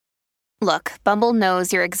Look, Bumble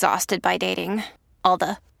knows you're exhausted by dating. All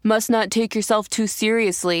the must not take yourself too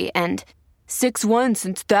seriously and 6'1"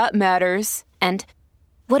 since that matters. And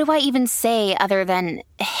what do I even say other than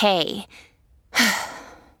hey?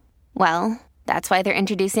 Well, that's why they're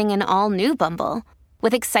introducing an all-new Bumble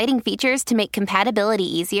with exciting features to make compatibility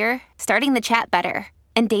easier, starting the chat better,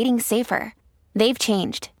 and dating safer. They've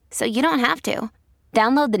changed, so you don't have to.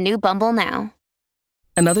 Download the new Bumble now.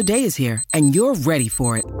 Another day is here, and you're ready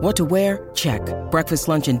for it. What to wear? Check. Breakfast,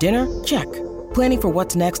 lunch, and dinner? Check. Planning for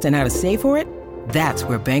what's next and how to save for it? That's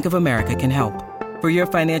where Bank of America can help. For your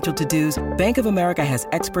financial to-dos, Bank of America has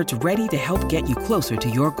experts ready to help get you closer to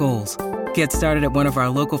your goals. Get started at one of our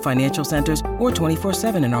local financial centers or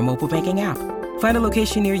 24/7 in our mobile banking app. Find a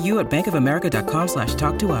location near you at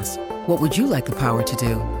bankofamerica.com/talktous. What would you like the power to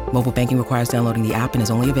do? Mobile banking requires downloading the app and is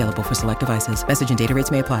only available for select devices. Message and data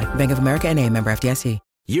rates may apply. Bank of America N.A., member FDIC.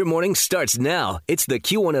 Your morning starts now. It's the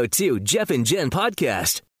Q102 Jeff and Jen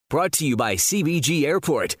podcast. Brought to you by CBG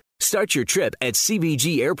Airport. Start your trip at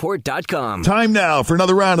CBGAirport.com. Time now for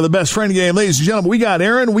another round of the best friend game. Ladies and gentlemen, we got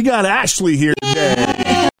Aaron, we got Ashley here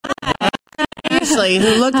today. Ashley,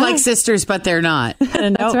 who look like sisters, but they're not.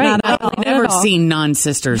 That's right. I've never seen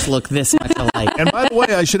non-sisters look this much alike. And by the way,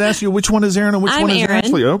 I should ask you, which one is Aaron and which one is Aaron.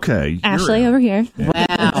 Ashley? Okay. Ashley over here.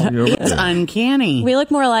 Wow. It's uncanny. We look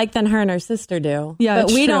more alike than her and her sister do. Yeah,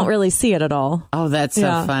 but we don't really see it at all. Oh, that's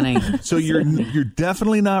so funny. So you're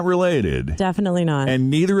definitely not related. Definitely not. And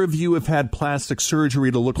neither of you have had plastic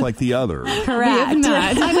surgery to look like the other. Correct.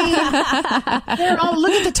 They're all,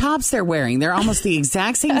 look at the tops they're wearing. They're almost the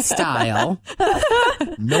exact same style.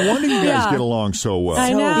 No wonder you guys get along so well.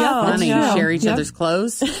 I know. Funny. I know. Share each other's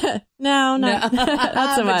clothes? No,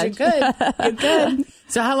 not so much. You're good.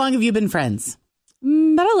 So how long have you been friends?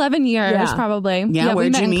 About 11 years, Yeah. probably. Yeah, we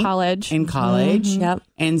where'd met you meet? in college. In college? Yep.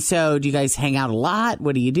 And so do you guys hang out a lot?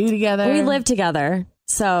 What do you do together? We live together,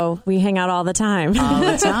 so we hang out all the time. all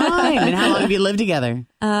the time. And how long have you lived together?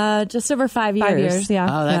 Just over 5 years. 5 years, yeah.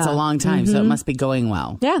 Oh, that's Yeah. a long time. So it must be going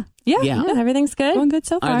well. Yeah. Yeah. Everything's good. Going good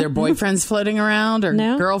so far. Are there boyfriends floating around or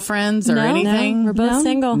No. girlfriends or No, anything? No, we're both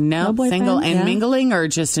single. No, boyfriends. single and Yeah. mingling or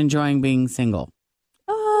just enjoying being single?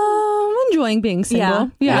 Enjoying being single.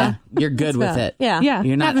 Yeah. You're good with it. Yeah. Yeah.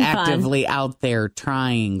 You're not Having fun. actively out there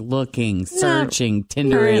trying, looking, searching,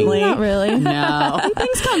 Tindering. currently. Not really. No. When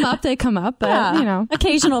things come up, they come up, but, you know.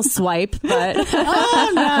 Occasional swipe, but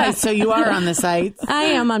Oh, nice. So you are on the sites? I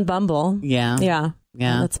am on Bumble. Yeah. Yeah.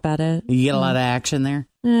 Yeah. That's about it. You get a lot of action there?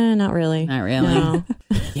 Not really. Not really. No.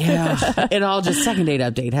 Yeah. It all just second date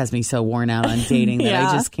update has me so worn out on dating that I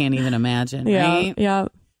Yeah. just can't even imagine. Yeah. Right? Yeah.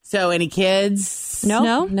 So any kids?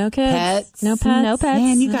 No. No kids. Pets? No pets. No pets.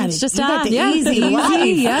 Man, you got It's it. just you got us. the Yeah. easy Easy.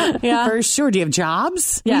 life. Yeah. For sure. Do you have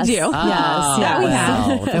jobs? Yes. We do. Oh, Yes. we have.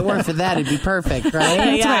 wow. If it weren't for that, it'd be perfect,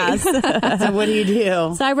 right? Yes. So what do you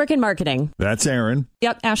do? So I work in marketing. That's Aaron.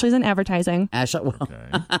 Yep. Ashley's in advertising. Ashley, well,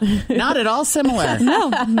 not at all similar.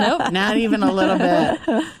 Nope. Not even a little bit.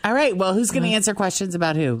 All right. Well, who's going to answer questions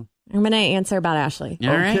about who? I'm going to answer about Ashley. All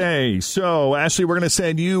right. Okay, so Ashley, we're going to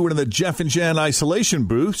send you into the Jeff and Jen isolation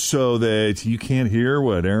booth so that you can't hear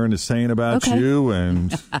what Aaron is saying about you,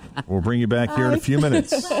 and we'll bring you back here in a few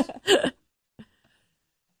minutes.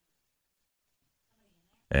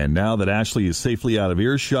 And now that Ashley is safely out of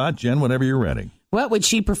earshot, Jen, whenever you're ready. What would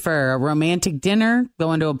she prefer? A romantic dinner,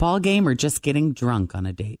 going to a ball game, or just getting drunk on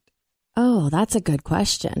a date? Oh, that's a good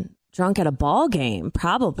question. Drunk at a ball game,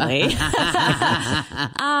 probably.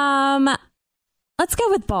 Let's go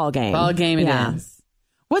with ball game. Ball game it is.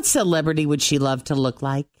 What celebrity would she love to look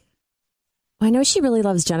like? I know she really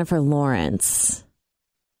loves Jennifer Lawrence,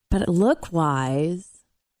 but look-wise,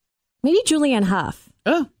 maybe Julianne Hough.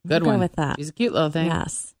 Oh, good Go one. with that. She's a cute little thing.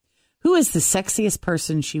 Yes. Who is the sexiest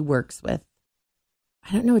person she works with?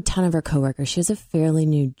 I don't know a ton of her coworkers. She has a fairly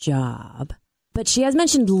new job, but she has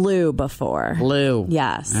mentioned Lou before. Lou.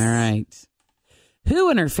 Yes. All right. Who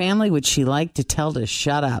in her family would she like to tell to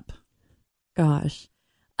shut up? Gosh.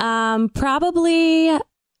 Probably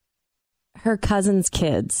her cousin's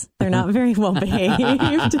kids. They're not very well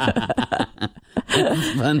behaved.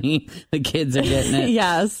 That's funny. The kids are getting it.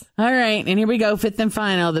 Yes. All right. And here we go. Fifth and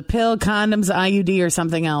final. The pill, condoms, IUD, or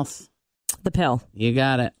something else? The pill. You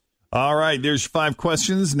got it. All right, there's 5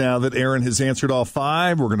 questions. Now that Aaron has answered all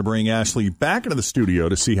 5, we're going to bring Ashley back into the studio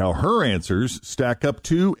to see how her answers stack up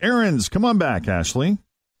to Aaron's. Come on back, Ashley.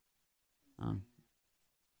 How'd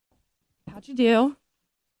you do?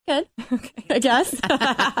 Good. I guess.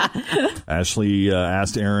 Ashley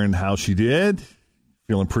asked Aaron how she did.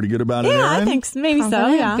 Feeling pretty good about it, Yeah, Aaron? I think maybe so.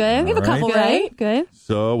 Yeah, Good. We have a couple Good. right. Good.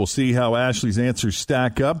 So we'll see how Ashley's answers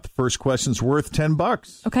stack up. First question's worth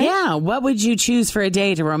 $10. Okay. Yeah. What would you choose for a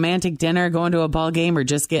date? A romantic dinner, going to a ball game, or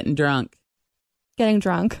just getting drunk? Getting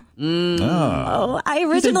drunk. Oh, I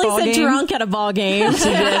originally ball said game? drunk at a ball game.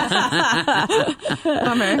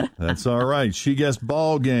 Bummer. That's all right. She guessed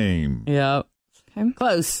ball game. Yep. Okay.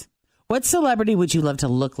 Close. What celebrity would you love to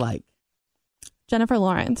look like? Jennifer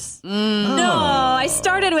Lawrence. No, I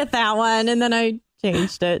started with that one, and then I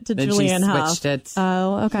changed it to Then Julianne she Hough. switched it.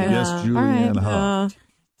 Oh, okay. Yes, All Julianne right. Hough.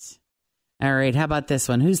 All right. How about this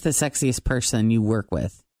one? Who's the sexiest person you work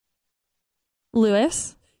with?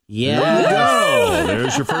 Lewis. Yeah. There you go.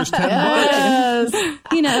 There's your first $10.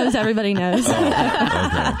 He knows. Everybody knows.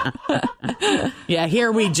 Okay. Yeah,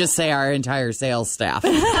 here we just say our entire sales staff. So,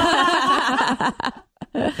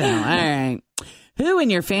 all right. Who in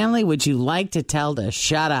your family would you like to tell to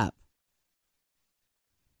shut up?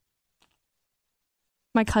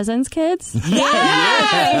 My cousin's kids.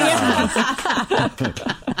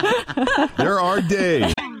 There are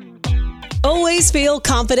days. Always feel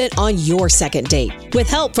confident on your second date. With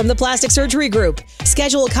help from the Plastic Surgery Group.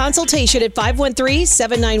 Schedule a consultation at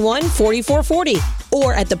 513-791-4440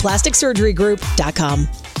 or at theplasticsurgerygroup.com.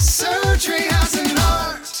 Surgery has an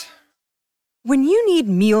art. When you need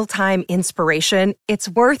mealtime inspiration, it's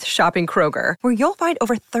worth shopping Kroger, where you'll find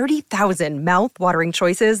over 30,000 mouth-watering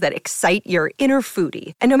choices that excite your inner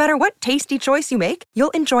foodie. And no matter what tasty choice you make,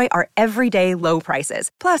 you'll enjoy our everyday low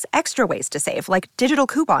prices, plus extra ways to save, like digital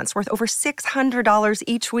coupons worth over $600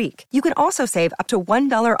 each week. You can also save up to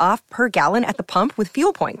 $1 off per gallon at the pump with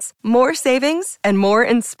fuel points. More savings and more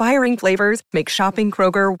inspiring flavors make shopping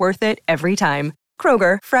Kroger worth it every time.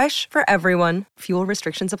 Kroger, fresh for everyone. Fuel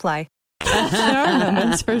restrictions apply. There are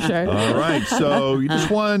moments for sure. All right. So you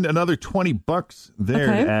just won another $20 there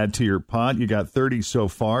Okay. to add to your pot. You got 30 so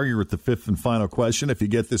far. You're at the fifth and final question. If you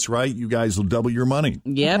get this right, you guys will double your money.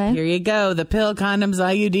 Yep, Okay. Here you go. The pill, condoms,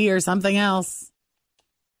 IUD, or something else.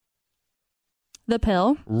 The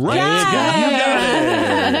pill. Right. You got it.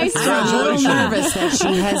 Nice I'm a little Congratulations. nervous that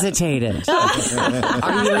she hesitated.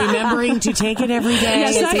 Are you remembering to take it every day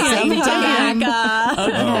Yes, at I the am. same time? Okay.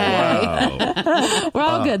 Oh, wow. We're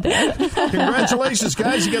all good there. Congratulations,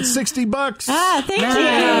 guys. You got $60. Thank Nice. you.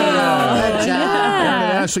 Good job. Aaron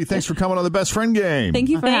and Ashley, thanks for coming on the Best Friend Game. Thank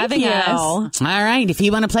you for having us. All right. If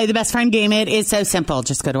you want to play the best friend game, it is so simple.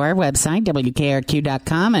 Just go to our website,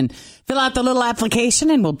 WKRQ.com, and fill out the little application,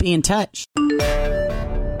 and we'll be in touch.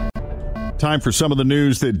 Time for some of the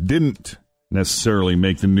news that didn't necessarily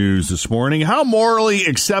make the news this morning. How morally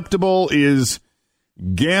acceptable is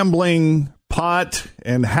gambling, pot,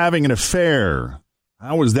 and having an affair?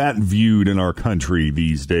 How is that viewed in our country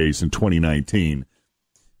these days in 2019?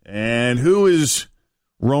 And who is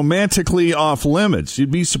romantically off limits? You'd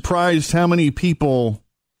be surprised how many people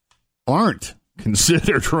aren't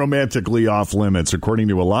considered romantically off limits, according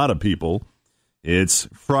to a lot of people. It's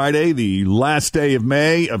Friday, the last day of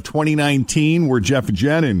May of 2019. We're Jeff and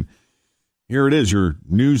Jen, and here it is, your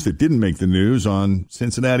news that didn't make the news on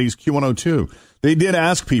Cincinnati's Q102. They did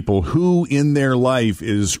ask people who in their life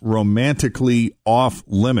is romantically off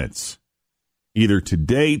limits, either to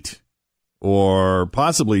date or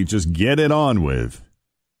possibly just get it on with.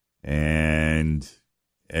 And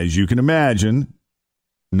as you can imagine,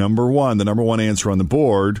 the number one answer on the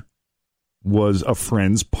board was a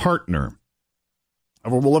friend's partner.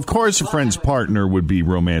 Well, of course, a friend's partner would be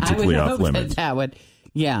romantically off limits. That would,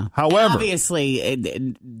 yeah. However,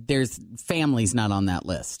 obviously, there's families not on that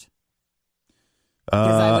list.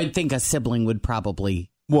 Because I would think a sibling would probably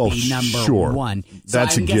be number one. So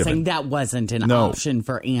That's I'm a guessing given. that wasn't an option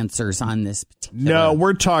for answers on this particular. No,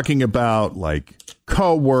 we're talking about like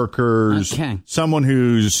co-workers, someone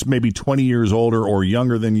who's maybe 20 years older or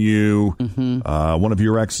younger than you, one of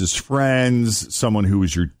your ex's friends, someone who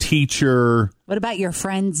was your teacher. What about your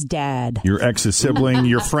friend's dad? Your ex's sibling,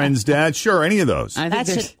 your friend's dad. Sure, any of those. That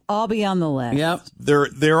should all be on the list. Yep.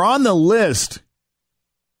 They're on the list,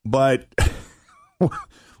 but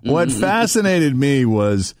what fascinated me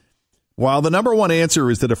was while the number one answer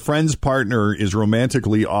is that a friend's partner is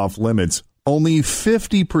romantically off limits, only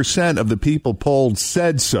 50% of the people polled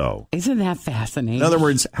said so. Isn't that fascinating? In other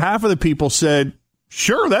words, half of the people said,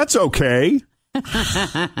 sure, that's okay.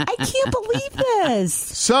 I can't believe this.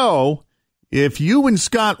 So if you and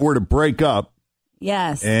Scott were to break up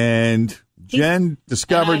Yes. and Jen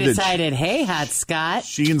discovered and I decided, hey, hot Scott.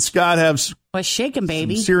 She and Scott have what's shaking,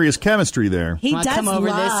 baby? some serious chemistry there. He Wanna does come over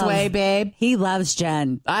love, this way, babe. He loves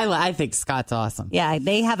Jen. I think Scott's awesome. Yeah,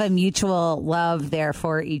 they have a mutual love there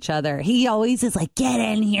for each other. He always is like, get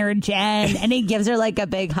in here, Jen. And he gives her like a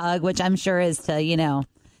big hug, which I'm sure is to,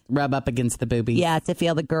 Rub up against the boobies. yeah, to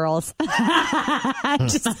feel the girls.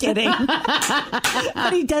 Just kidding. But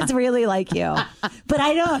he does really like you. But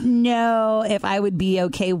I don't know if I would be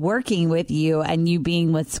okay working with you and you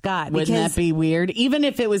being with Scott. Wouldn't that be weird? Even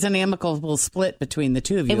if it was an amicable split between the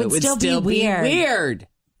two of you, It would still be weird. weird.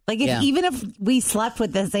 Like, even if we slept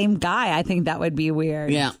with the same guy, I think that would be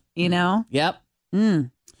weird. Yeah. You know? Yep.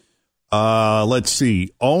 Let's see.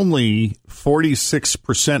 Only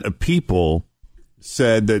 46% of people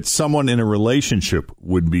said that someone in a relationship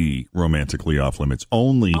would be romantically off limits.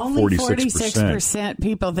 Only 46%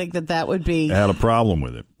 people think that would be had a problem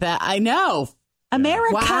with it. that. I know.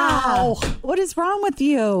 America. Wow. What is wrong with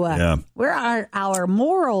you? Yeah. Where are our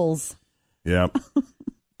morals? Yeah.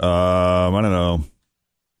 I don't know.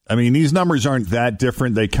 I mean, these numbers aren't that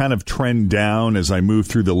different. They kind of trend down as I move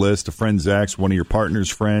through the list. A friend's ex, one of your partner's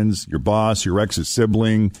friends, your boss, your ex's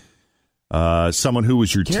sibling, someone who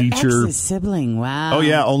was your teacher. Ex's sibling. Wow. Oh,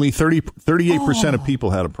 yeah. Only 38% of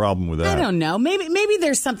people had a problem with that. I don't know. Maybe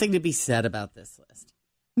there's something to be said about this list.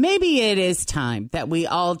 Maybe it is time that we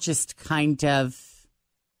all just kind of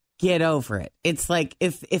get over it. It's like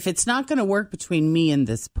if it's not going to work between me and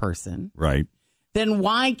this person, Right. then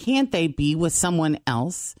why can't they be with someone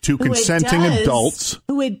else? Two consenting adults.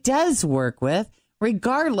 Who it does work with,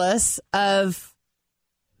 regardless of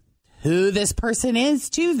who this person is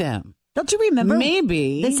to them. Don't you remember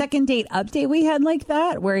Maybe. the second date update we had like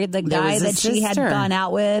that, where the guy was a that she had sister. gone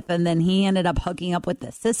out with, and then he ended up hooking up with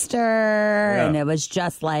the sister, and it was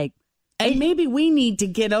just like, And maybe we need to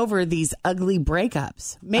get over these ugly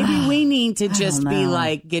breakups. Maybe we need to just be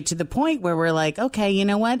like, get to the point where we're like, okay, you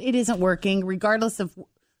know what? It isn't working, regardless of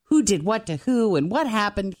who did what to who and what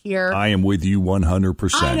happened here. I am with you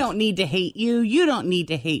 100%. I don't need to hate you. You don't need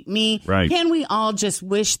to hate me. Right. Can we all just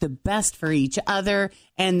wish the best for each other?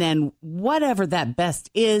 And then whatever that best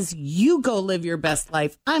is, you go live your best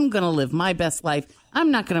life. I'm going to live my best life.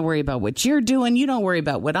 I'm not going to worry about what you're doing. You don't worry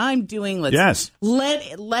about what I'm doing. Yes.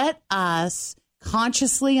 Let us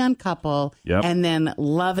consciously uncouple and then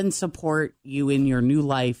love and support you in your new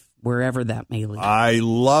life, wherever that may lead. I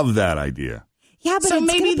love that idea. yeah, but So it's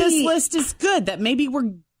maybe gonna this be- list is good, that maybe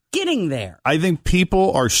we're getting there. I think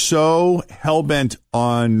people are so hell-bent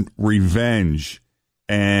on revenge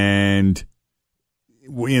and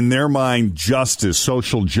in their mind justice,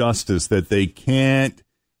 social justice, that they can't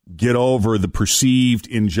get over the perceived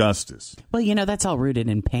injustice. Well, that's all rooted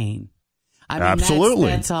in pain. I mean, Absolutely.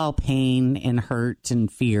 That's all pain and hurt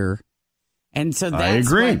and fear. And so that's I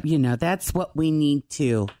agree. what, that's what we need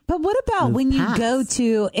to. But what about move when you past. go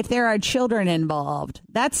to, if there are children involved?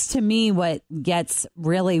 That's to me what gets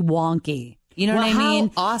really wonky. You know Well, what I how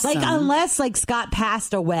mean? awesome. Like, unless like Scott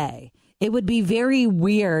passed away, it would be very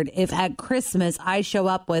weird if at Christmas I show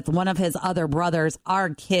up with one of his other brothers, our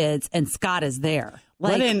kids, and Scott is there.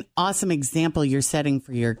 Like, What an awesome example you're setting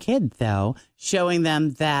for your kid, though, showing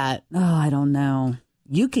them that oh, I don't know.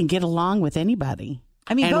 you can get along with anybody.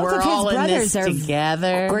 I mean, And both we're of all his in brothers this are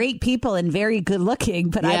together. great people and very good looking,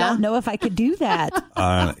 but I Yeah. don't know if I could do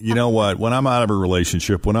that. You know what? When I'm out of a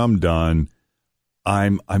relationship, when I'm done,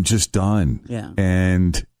 I'm just done. Yeah.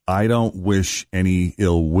 And I don't wish any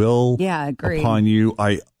ill will Yeah, agreed. upon you.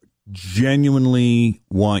 I genuinely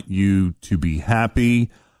want you to be happy.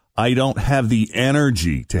 I don't have the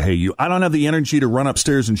energy to hate you. I don't have the energy to run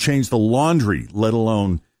upstairs and change the laundry, let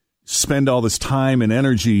alone spend all this time and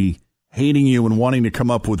energy hating you and wanting to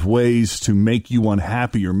come up with ways to make you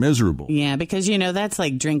unhappy or miserable. Yeah, because, that's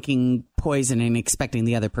like drinking poison and expecting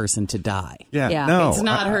the other person to die. Yeah. No, It's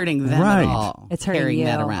not hurting them right. at all. It's hurting carrying you.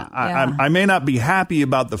 that around. I may not be happy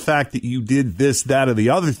about the fact that you did this, that, or the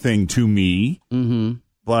other thing to me,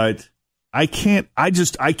 but I can't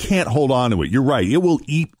hold on to it. You're right. It will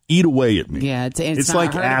eat away at me. Yeah, it's It's not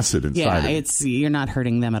like hurting- acid inside Yeah, of me. you're not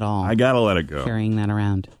hurting them at all. I got to let it go. Carrying that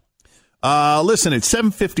around. Listen, it's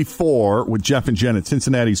 7:54 with Jeff and Jen at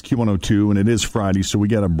Cincinnati's Q102, and it is Friday, so we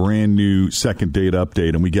got a brand new second date update,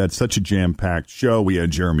 and we got such a jam-packed show. We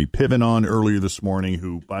had Jeremy Piven on earlier this morning,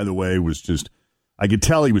 who, by the way, was just, I could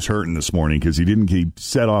tell he was hurting this morning because he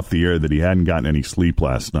set off the air that he hadn't gotten any sleep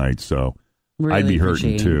last night, so Really I'd be hurting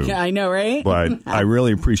appreciate it. too. Yeah, I know, right? But I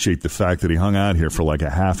really appreciate the fact that he hung out here for like a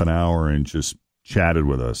half an hour and just chatted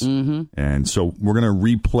with us. And so we're going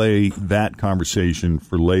to replay that conversation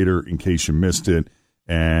for later in case you missed it.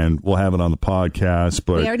 and we'll have it on the podcast.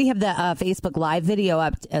 But we already have the Facebook Live video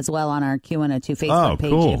up as well on our Q102 Facebook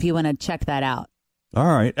page cool. if you want to check that out. All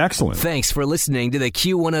right, excellent. Thanks for listening to the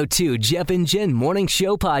Q102 Jeff and Jen Morning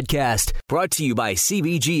Show podcast, brought to you by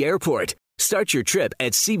CBG Airport. Start your trip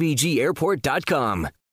at CBGAirport.com.